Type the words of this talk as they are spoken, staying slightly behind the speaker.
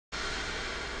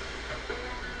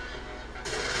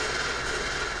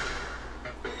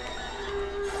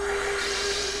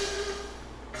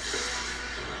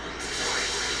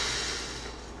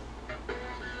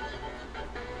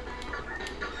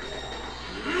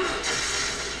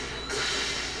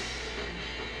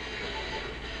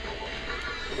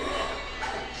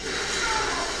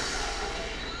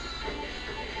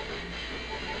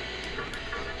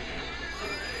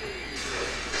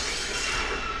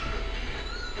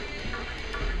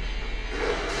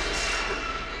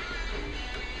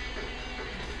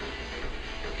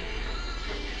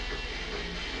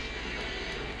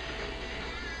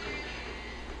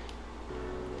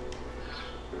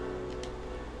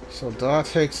So that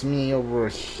takes me over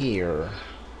here.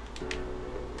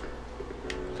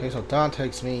 Okay, so that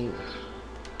takes me...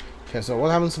 Okay, so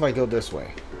what happens if I go this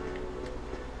way?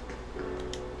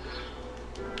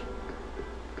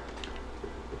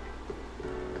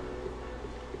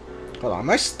 Hold on, am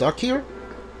I stuck here?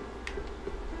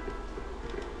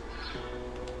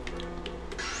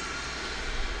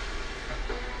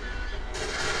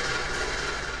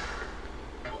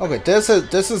 Okay, this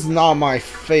is not my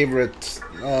favorite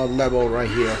level right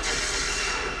here.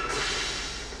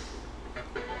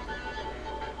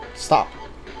 Stop.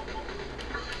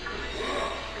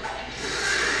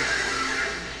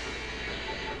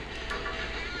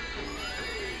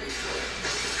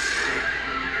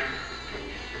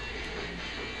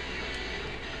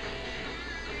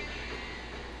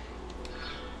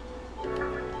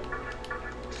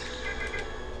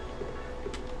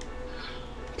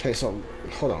 Okay, so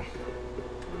hold on.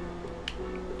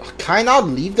 Can I not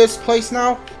leave this place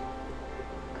now?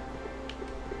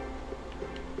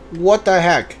 What the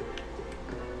heck?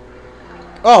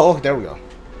 Oh, there we go.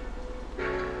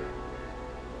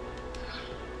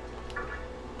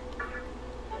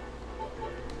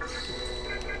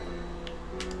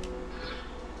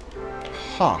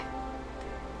 Huh.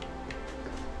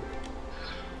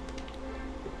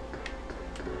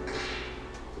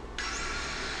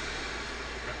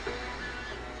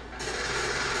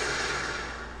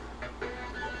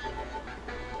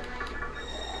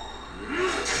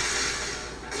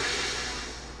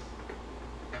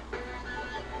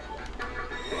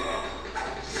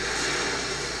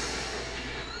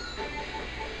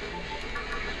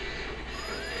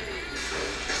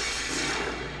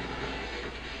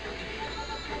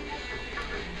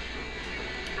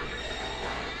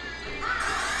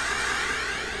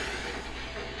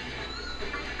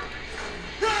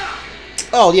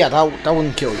 Oh yeah, that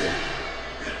wouldn't kill you.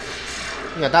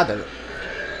 Yeah, that did it.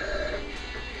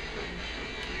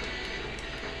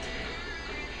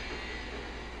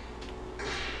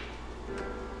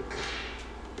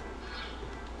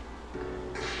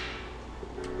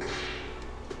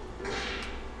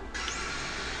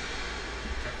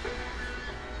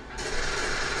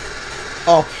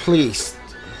 Oh please.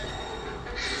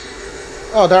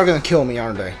 Oh, they're gonna kill me,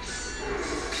 aren't they?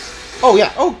 Oh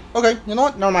yeah. Oh, okay. You know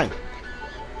what? Never mind.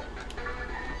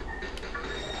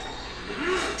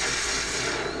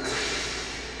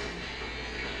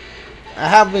 I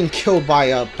have been killed by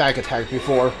a back attack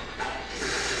before.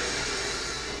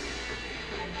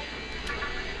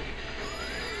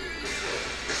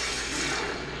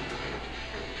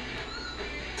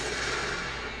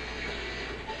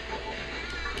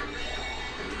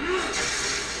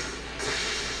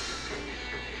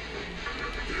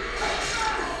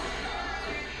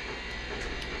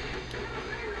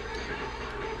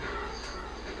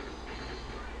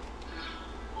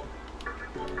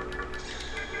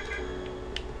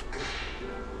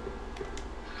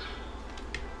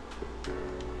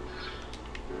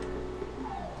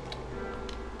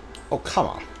 Oh, come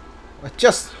on. I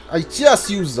just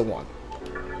used the one.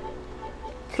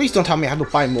 Please don't tell me I have to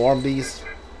buy more of these.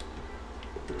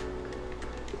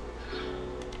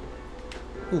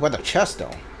 Ooh, what the chest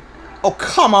though? Oh,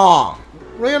 come on!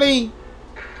 Really?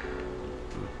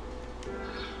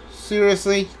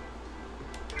 Seriously?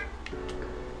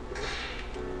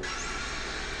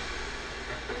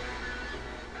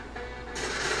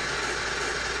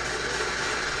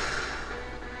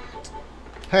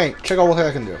 Hey, check out what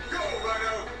I can do.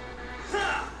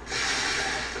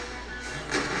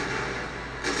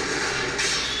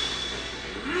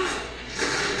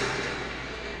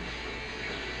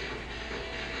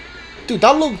 Dude,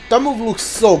 that move looks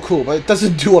so cool, but it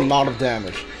doesn't do a lot of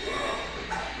damage.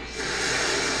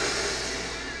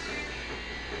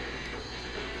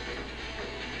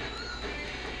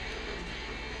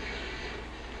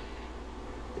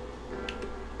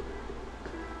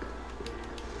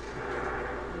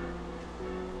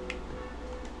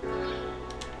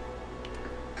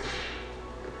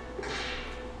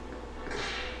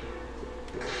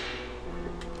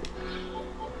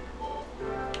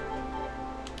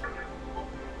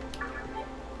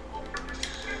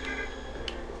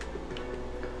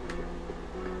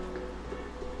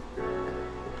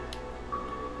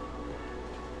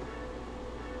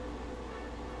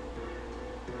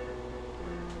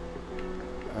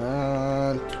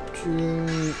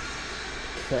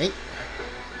 Okay.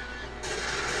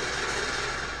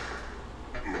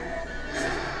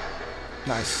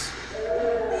 Nice.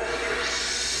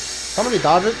 Somebody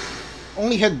dodge it.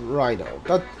 Only hit right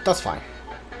though. That's fine.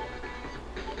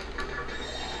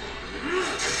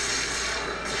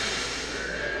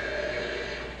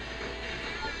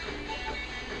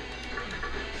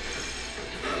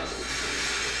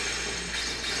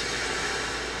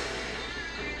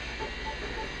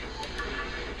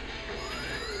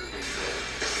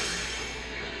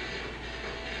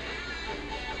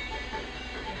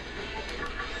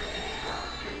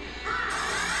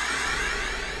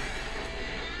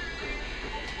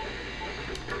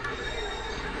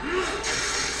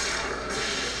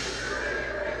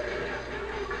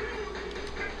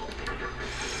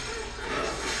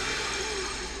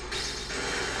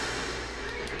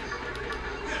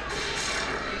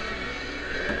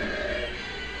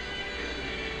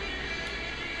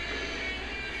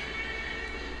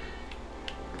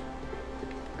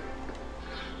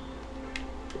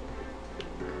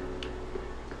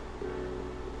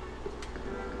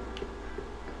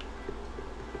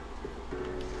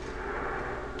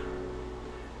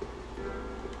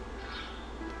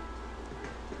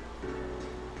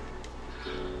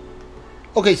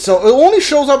 Okay, so it only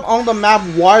shows up on the map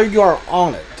while you are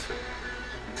on it.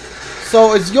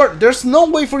 So it's there's no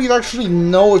way for you to actually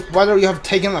know if whether you have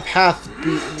taken a path,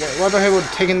 whether you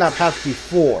have taken that path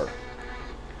before.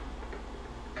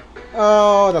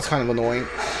 Oh, that's kind of annoying.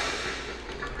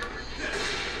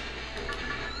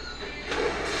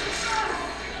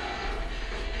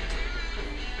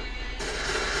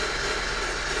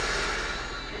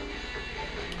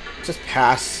 Just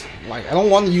pass. Like, I don't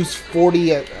want to use 40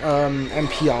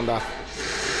 MP on that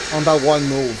one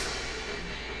move.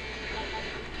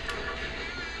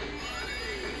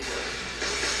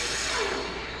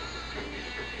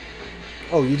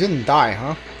 Oh, you didn't die,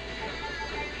 huh?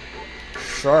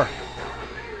 Sure.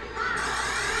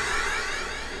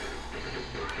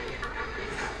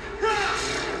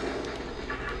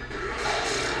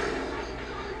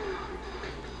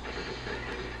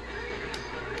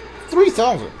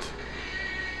 $3,000.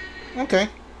 Okay.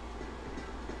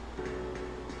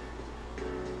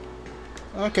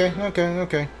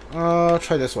 Okay.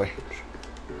 Try this way.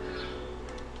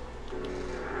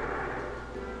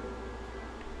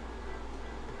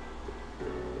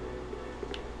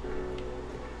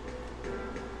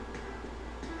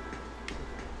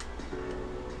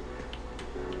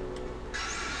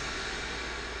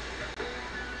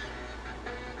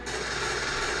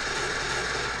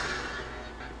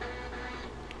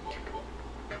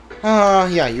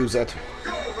 Yeah, use it.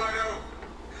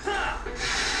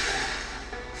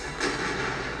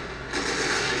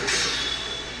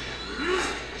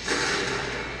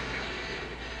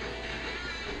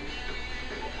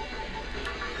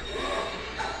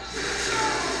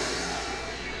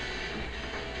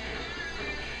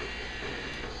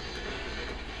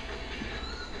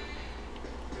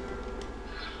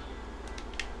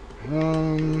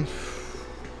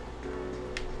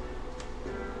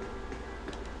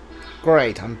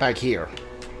 Great, I'm back here.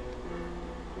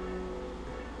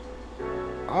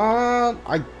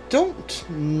 I don't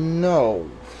know.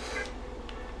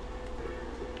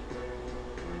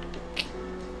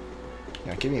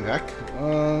 Yeah, give me back.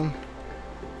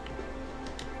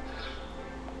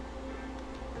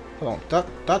 Hold on,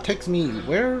 that takes me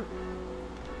where?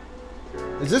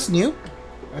 Is this new?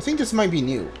 I think this might be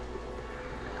new.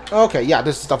 Okay, yeah,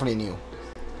 this is definitely new.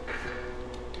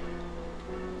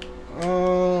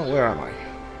 Where am I?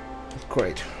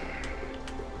 Great.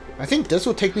 I think this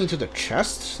will take me to the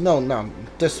chest. No,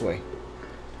 this way.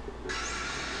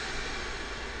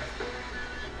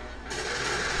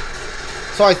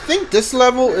 So I think this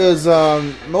level is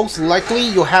most likely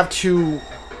you have to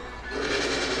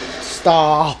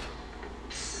stop.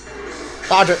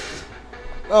 Dodge it.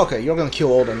 Okay, you're gonna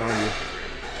kill Odin, aren't you?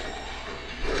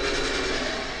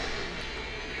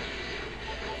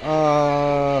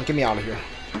 Get me out of here.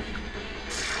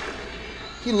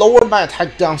 He lowered my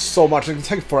attack down so much, it can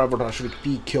take forever to actually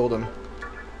kill him.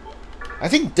 I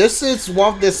think this is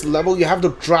one of this level you have to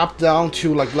drop down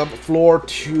to like level floor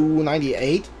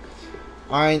 298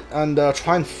 and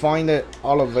try and find an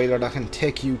elevator that can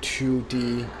take you to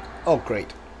the... Oh,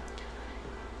 great.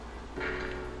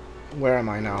 Where am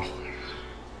I now?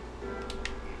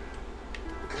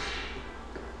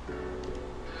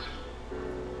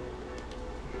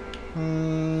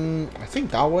 I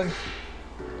think that one.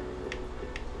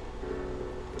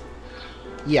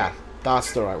 Yeah,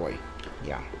 that's the right way.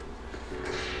 Yeah.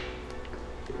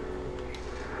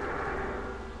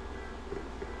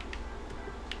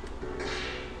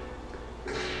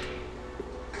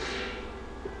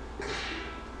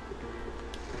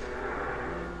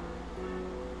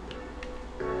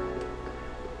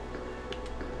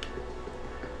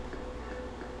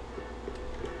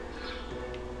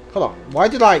 Hold on. Why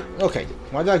did I... Okay.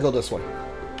 Why did I go this way?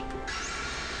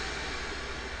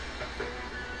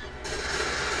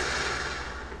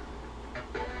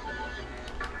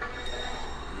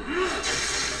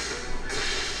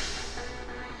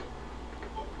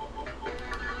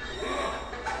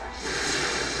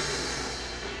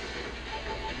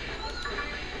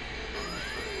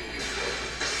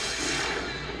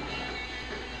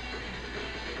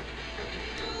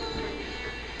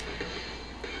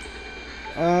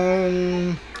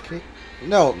 Okay.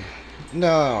 No,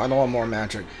 I don't want more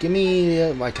magic. Give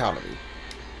me vitality.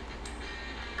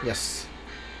 Yes.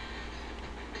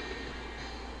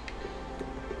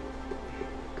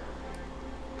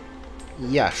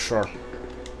 Yeah, sure.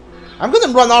 I'm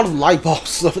gonna run out of light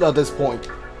bulbs at this point.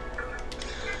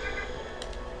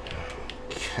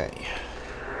 Okay.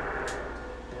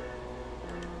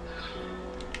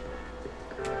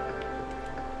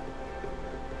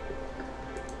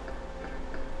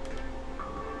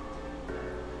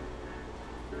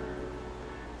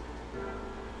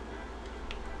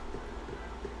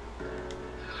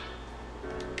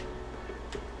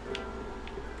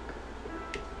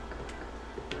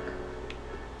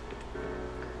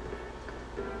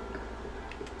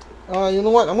 You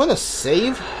know what? I'm gonna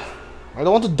save. I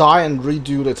don't want to die and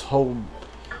redo this whole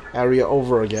area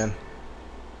over again.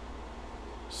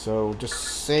 So just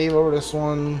save over this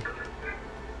one.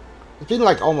 It's been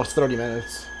like almost 30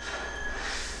 minutes.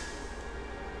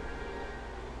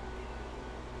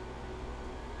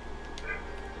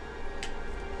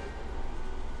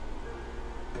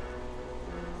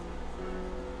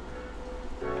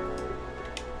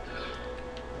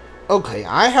 Okay,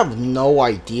 I have no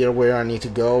idea where I need to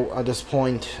go at this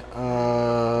point.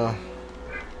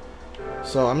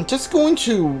 So I'm just going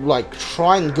to like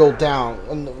try and go down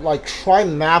and like try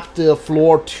and map the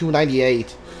floor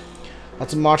 298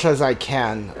 as much as I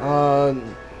can.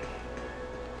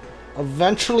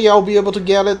 Eventually I'll be able to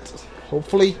get it,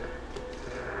 hopefully.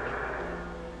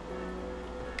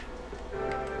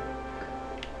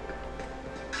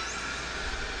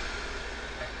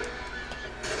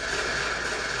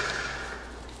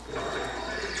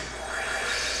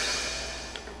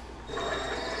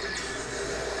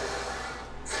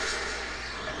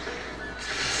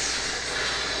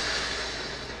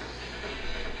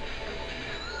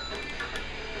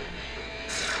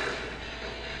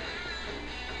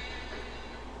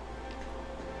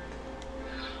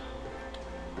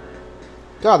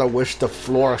 God, I wish the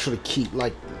floor actually keep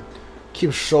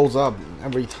shows up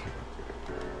every time.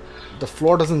 The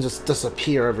floor doesn't just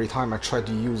disappear every time I try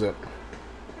to use it.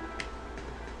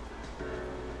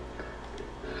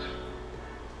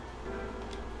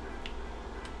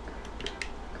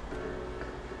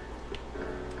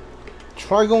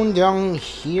 Try going down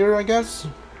here, I guess.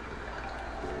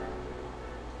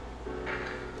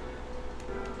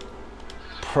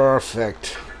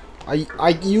 Perfect.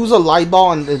 I use a light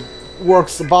bulb and it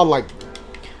works about like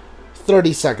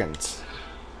 30 seconds.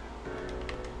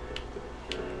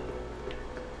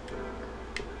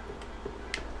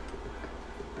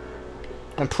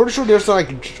 I'm pretty sure there's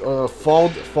like a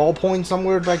fall point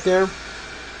somewhere back there.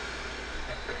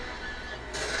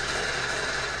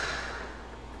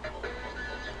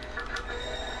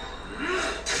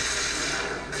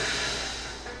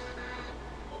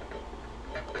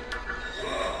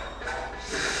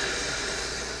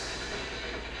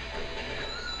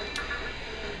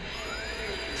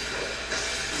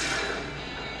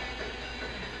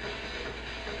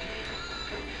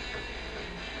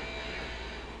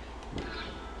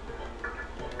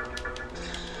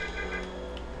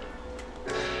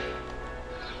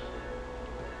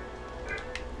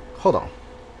 Hold on.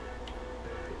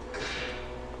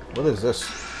 What is this?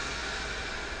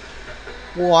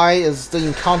 Why is the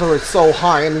encounter rate so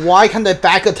high, and why can they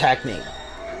back attack me?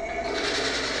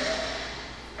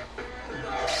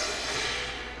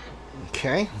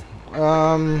 Okay.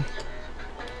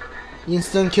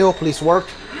 Instant kill, please work.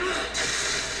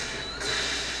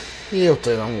 It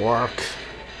didn't work.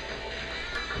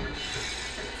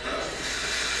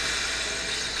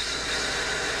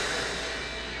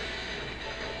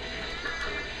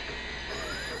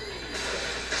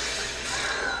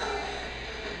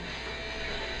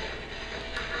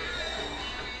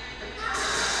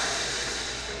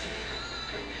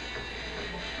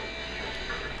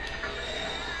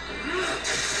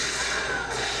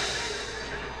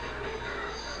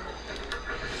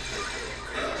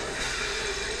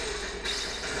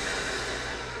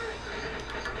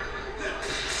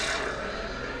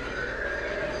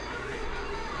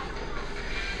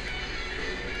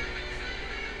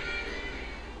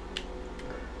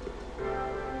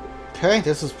 Okay,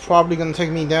 this is probably gonna take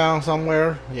me down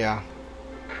somewhere. Yeah.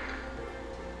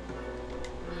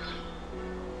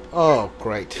 Oh,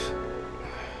 great.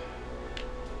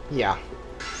 Yeah.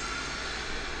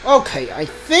 Okay, I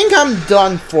think I'm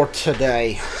done for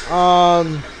today.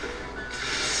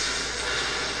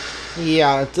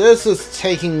 Yeah, this is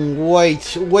taking way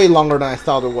longer than I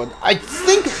thought it would. I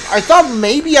thought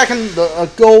maybe I can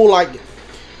go like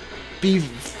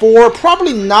before,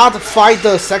 probably not fight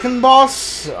the second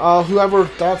boss, whoever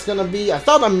that's gonna be. I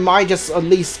thought I might just at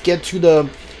least get to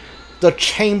the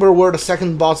chamber where the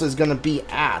second boss is gonna be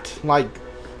at, like,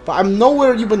 but I'm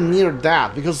nowhere even near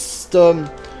that because the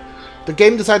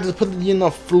game decided to put it in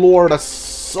a floor that's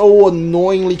so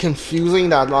annoyingly confusing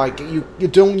that like you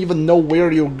don't even know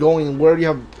where you're going, where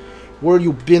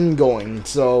you've been going.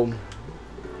 So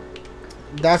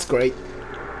that's great.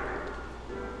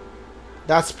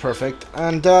 That's perfect.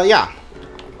 And yeah.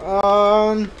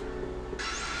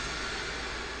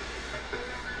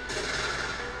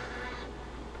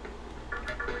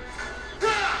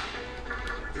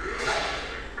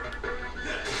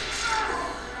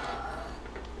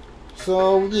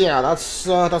 So yeah,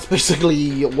 that's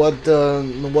basically what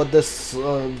this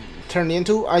turned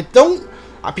into. I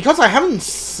Because I haven't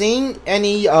seen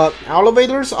any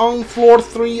elevators on floor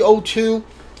 302.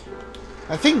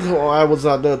 I think I was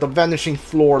at the Vanishing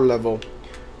floor level.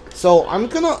 So I'm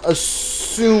gonna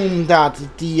assume that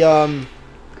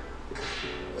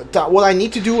that what I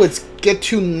need to do is get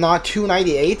to not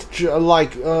 298,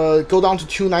 like go down to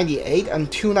 298,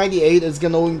 and 298 is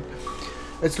going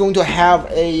to have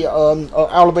a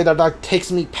elevator that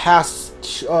takes me past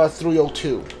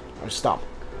 302. Or stop.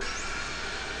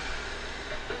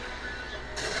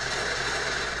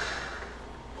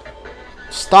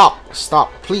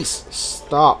 Stop, please,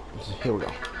 stop. Here we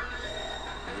go.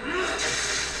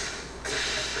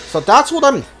 So that's what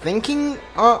I'm thinking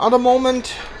at the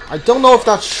moment. I don't know if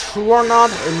that's true or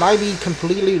not. It might be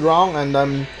completely wrong and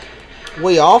I'm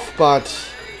way off, but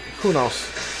who knows.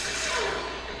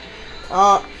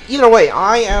 Either way,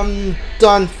 I am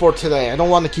done for today. I don't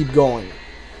want to keep going.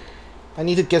 I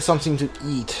need to get something to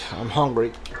eat. I'm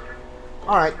hungry.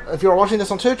 Alright, if you're watching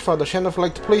this on Twitch, for the channel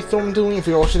like to play through doing. If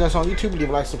you're watching this on YouTube, leave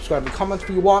a like, subscribe, and comment if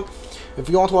you want. If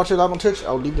you want to watch it live on Twitch,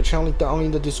 I'll leave the channel link down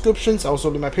in the descriptions. I'll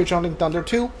also leave my Patreon link down there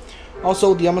too.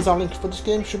 Also, the Amazon link for this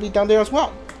game should be down there as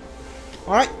well.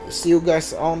 Alright, see you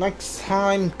guys all next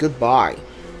time. Goodbye.